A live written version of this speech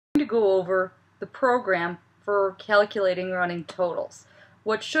go over the program for calculating running totals.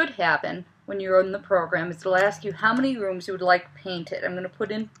 What should happen when you run the program is it'll ask you how many rooms you would like painted. I'm going to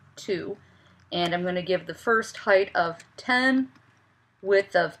put in 2, and I'm going to give the first height of 10,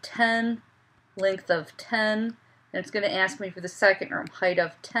 width of 10, length of 10, and it's going to ask me for the second room, height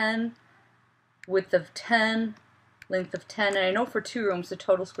of 10, width of 10, length of 10, and I know for 2 rooms the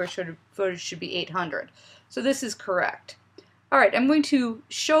total square footage should be 800. So this is correct. Alright, I'm going to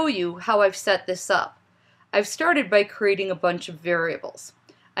show you how I've set this up. I've started by creating a bunch of variables.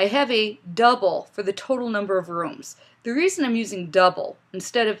 I have a double for the total number of rooms. The reason I'm using double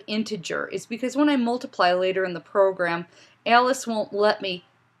instead of integer is because when I multiply later in the program, Alice won't let me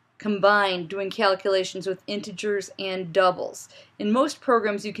combine doing calculations with integers and doubles. In most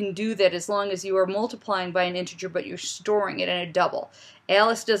programs you can do that as long as you are multiplying by an integer but you're storing it in a double.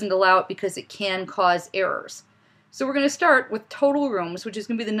 Alice doesn't allow it because it can cause errors. So we're going to start with total rooms, which is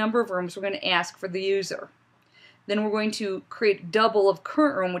going to be the number of rooms we're going to ask for the user. Then we're going to create a double of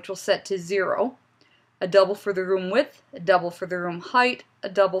current room, which we'll set to 0, a double for the room width, a double for the room height, a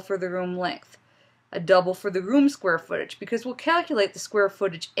double for the room length, a double for the room square footage, because we'll calculate the square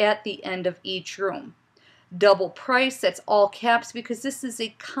footage at the end of each room. Double price, that's all caps because this is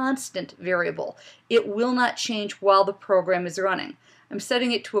a constant variable. It will not change while the program is running. I'm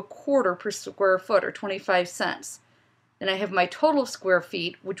setting it to a quarter per square foot, or 25 cents. Then I have my total square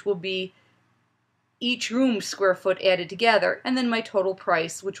feet, which will be each room square foot added together, and then my total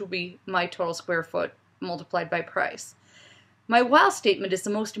price, which will be my total square foot multiplied by price. My while statement is the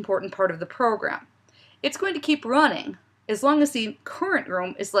most important part of the program. It's going to keep running as long as the current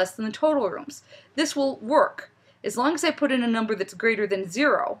room is less than the total rooms. This will work as long as I put in a number that's greater than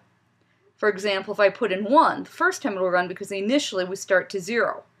 0. For example, if I put in 1, the first time it will run because initially we start to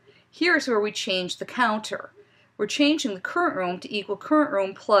 0. Here's where we change the counter. We're changing the current room to equal current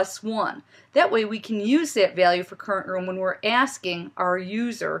room plus 1. That way we can use that value for current room when we're asking our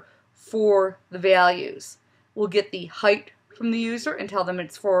user for the values. We'll get the height from the user and tell them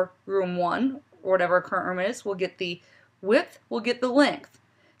it's for room 1, or whatever our current room is. We'll get the width, we'll get the length.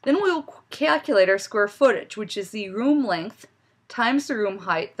 Then we'll calculate our square footage, which is the room length times the room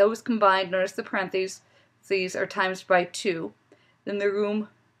height. Those combined, notice the parentheses, these are times by 2. Then the room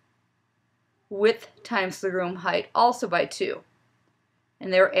width times the room height, also by 2.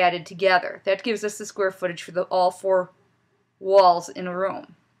 And they're added together. That gives us the square footage for all 4 walls in a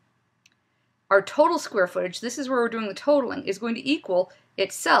room. Our total square footage, this is where we're doing the totaling, is going to equal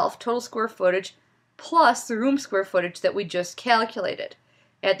itself, total square footage, plus the room square footage that we just calculated.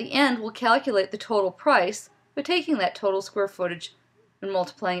 At the end, we'll calculate the total price by taking that total square footage and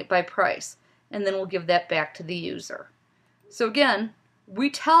multiplying it by price. And then we'll give that back to the user. So again, we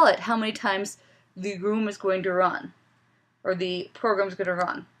tell it how many times the room is going to run, or the program is going to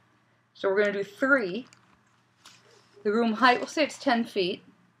run. So we're going to do 3. The room height, we'll say it's 10 feet.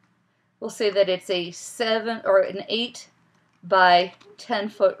 We'll say that it's a 7 or an 8 by 10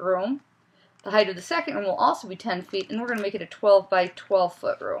 foot room. The height of the second room will also be 10 feet, and we're going to make it a 12 by 12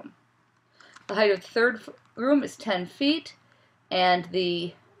 foot room. The height of the third room is 10 feet, and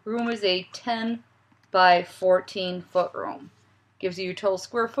the room is a 10 by 14 foot room. Gives you your total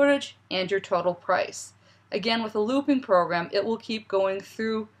square footage and your total price. Again, with a looping program, it will keep going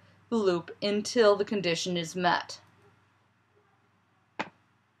through the loop until the condition is met.